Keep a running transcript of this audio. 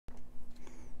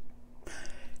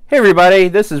Hey everybody,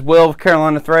 this is Will of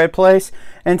Carolina Thread Place,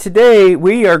 and today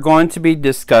we are going to be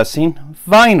discussing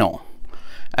vinyl.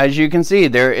 As you can see,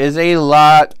 there is a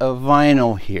lot of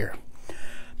vinyl here.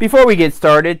 Before we get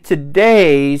started,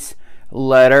 today's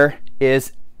letter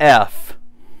is F.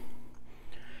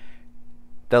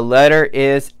 The letter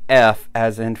is F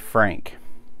as in Frank.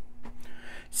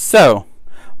 So,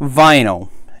 vinyl.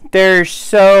 There's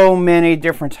so many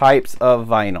different types of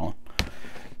vinyl.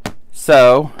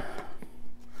 So,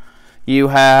 you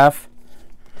have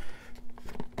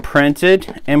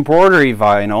printed embroidery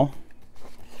vinyl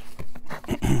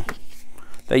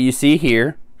that you see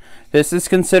here. This is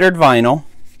considered vinyl,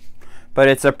 but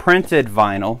it's a printed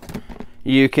vinyl.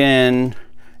 You can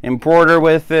embroider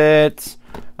with it,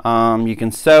 you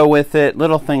can sew with it,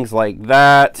 little things like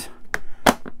that.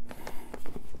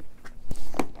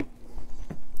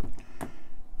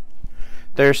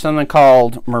 There's something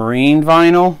called marine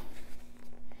vinyl,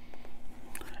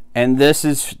 and this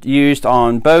is used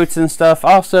on boats and stuff.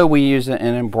 Also, we use it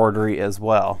in embroidery as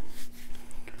well.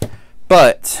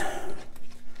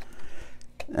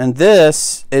 And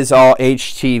this is all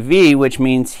HTV, which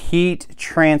means heat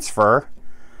transfer.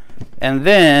 And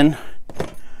then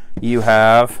you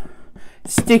have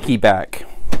sticky back.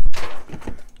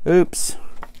 Oops,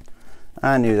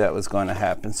 I knew that was going to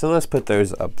happen. So let's put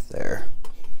those up there.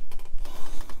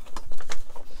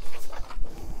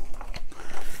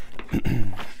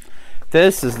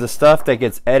 This is the stuff that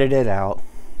gets edited out.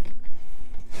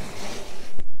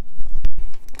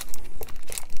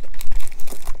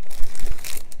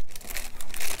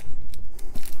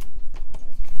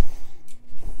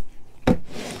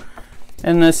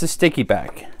 And this is sticky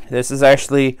back. This is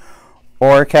actually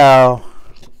Oracal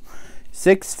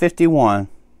 651.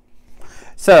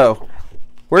 So,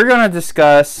 we're going to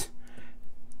discuss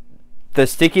the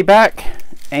sticky back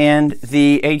and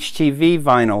the HTV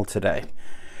vinyl today,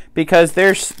 because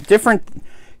there's different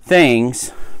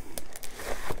things.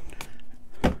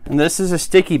 And this is a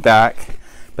sticky back,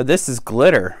 but this is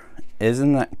glitter.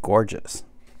 Isn't that gorgeous?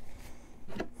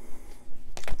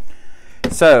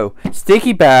 So,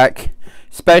 sticky back,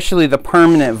 especially the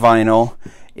permanent vinyl,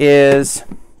 is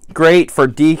great for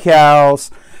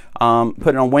decals,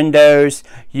 putting on windows.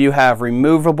 You have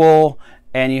removable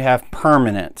and you have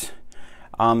permanent.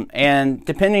 And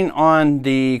depending on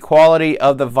the quality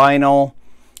of the vinyl,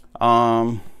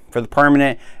 for the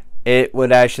permanent, it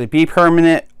would actually be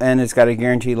permanent and it's got a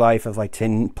guaranteed life of like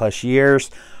 10 plus years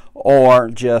or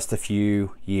just a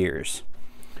few years.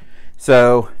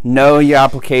 So know your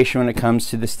application when it comes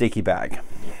to the sticky bag.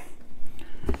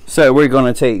 So we're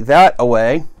going to take that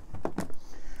away.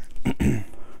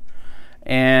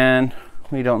 And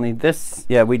we don't need this.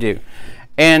 Yeah, we do.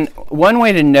 And one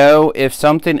way to know if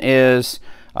something is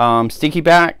sticky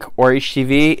back or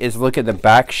HTV is look at the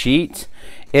back sheet.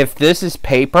 If this is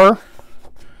paper,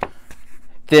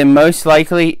 then most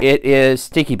likely it is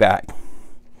sticky back.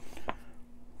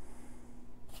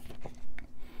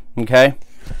 Okay?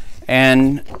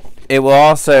 And it will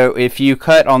also, if you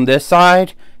cut on this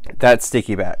side, that's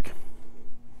sticky back.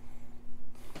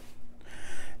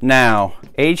 Now,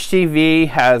 HTV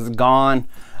has gone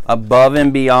above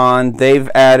and beyond. They've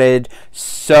added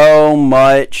so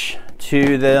much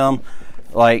to them.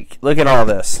 Like, look at all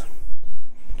this.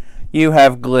 You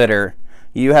have glitter,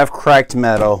 you have cracked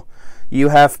metal, you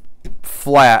have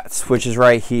flats, which is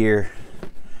right here.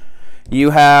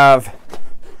 You have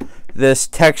this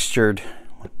textured,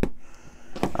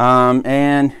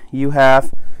 and you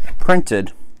have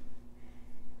printed,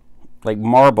 like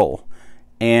marble,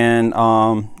 and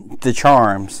the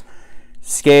charms,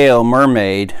 scale,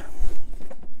 mermaid.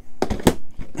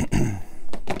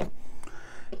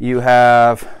 You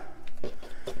have,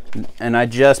 and I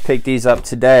just picked these up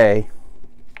today,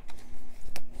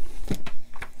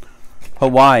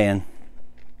 Hawaiian.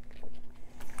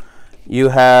 You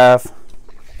have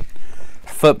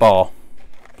football,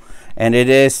 and it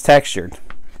is textured.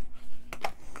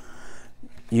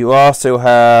 You also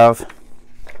have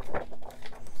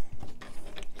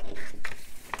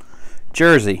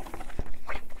jersey,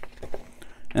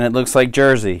 and it looks like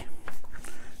jersey.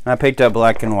 And I picked up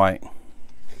black and white.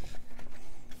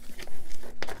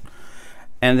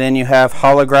 And then you have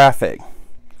holographic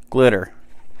glitter.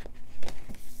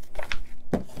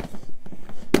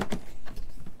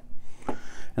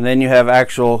 And then you have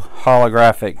actual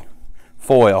holographic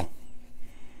foil.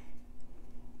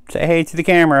 Say hey to the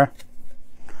camera.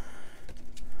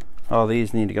 All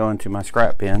these need to go into my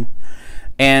scrap bin.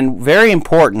 And very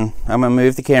important, I'm going to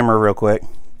move the camera real quick.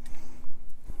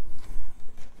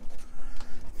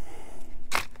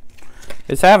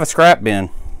 is have a scrap bin,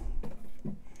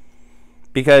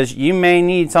 because you may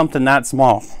need something that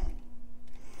small.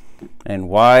 And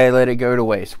why let it go to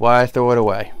waste? Why throw it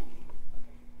away?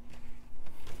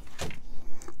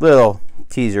 Little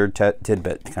teaser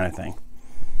tidbit kind of thing.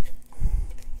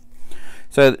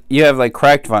 So you have like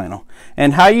cracked vinyl.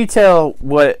 And how you tell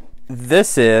what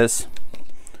this is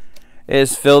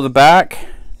fill the back.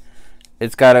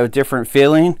 It's got a different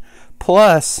feeling.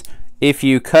 Plus, if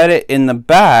you cut it in the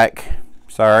back,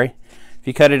 if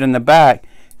you cut it in the back,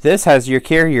 this has your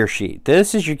carrier sheet.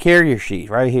 This is your carrier sheet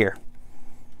right here.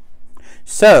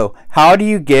 So, how do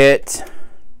you get,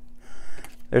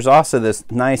 there's also this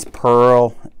nice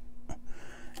pearl,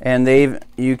 and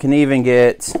you can even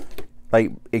get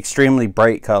like extremely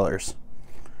bright colors.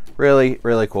 Really,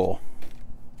 really cool.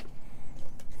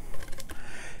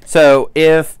 So,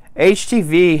 if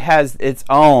HTV has its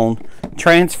own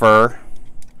transfer,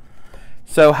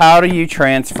 so how do you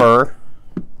transfer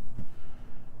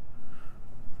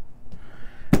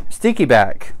sticky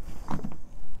back?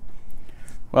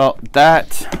 Well,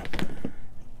 that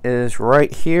is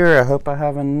right here. I hope I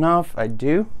have enough. I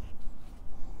do.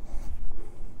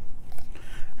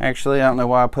 Actually, I don't know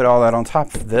why I put all that on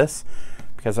top of this,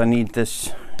 because I need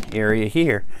this area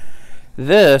here.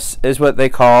 This is what they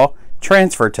call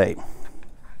transfer tape.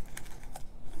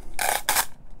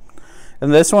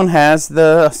 And this one has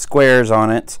the squares on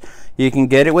it. You can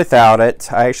get it without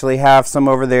it. I actually have some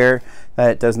over there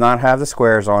that does not have the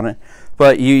squares on it,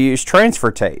 but you use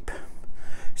transfer tape.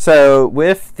 So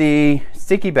with the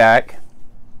sticky back,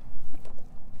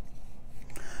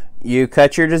 you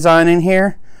cut your design in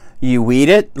here, you weed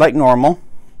it like normal,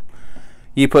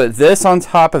 you put this on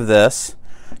top of this,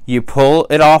 you pull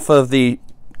it off of the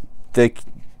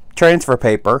transfer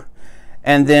paper,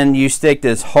 and then you stick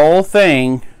this whole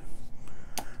thing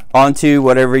onto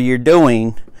whatever you're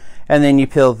doing, and then you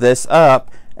peel this up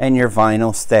and your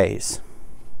vinyl stays.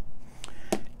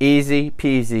 Easy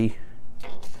peasy.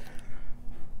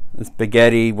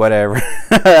 Spaghetti, whatever.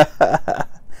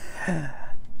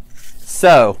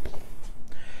 So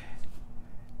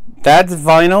that's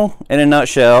vinyl in a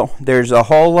nutshell. There's a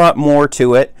whole lot more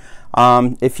to it.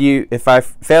 If I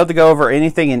failed to go over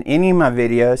anything in any of my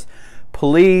videos,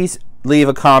 please leave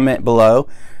a comment below.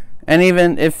 And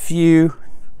even if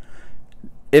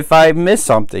I missed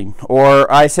something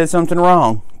or I said something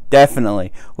wrong,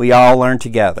 definitely, we all learn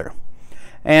together.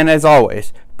 And as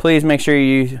always, please make sure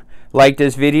you like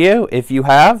this video if you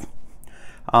have.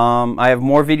 I have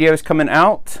more videos coming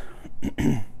out.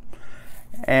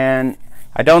 And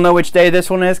I don't know which day this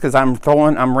one is, because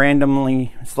I'm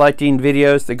randomly selecting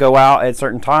videos to go out at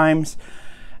certain times.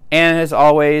 And as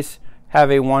always, have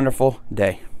a wonderful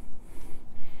day.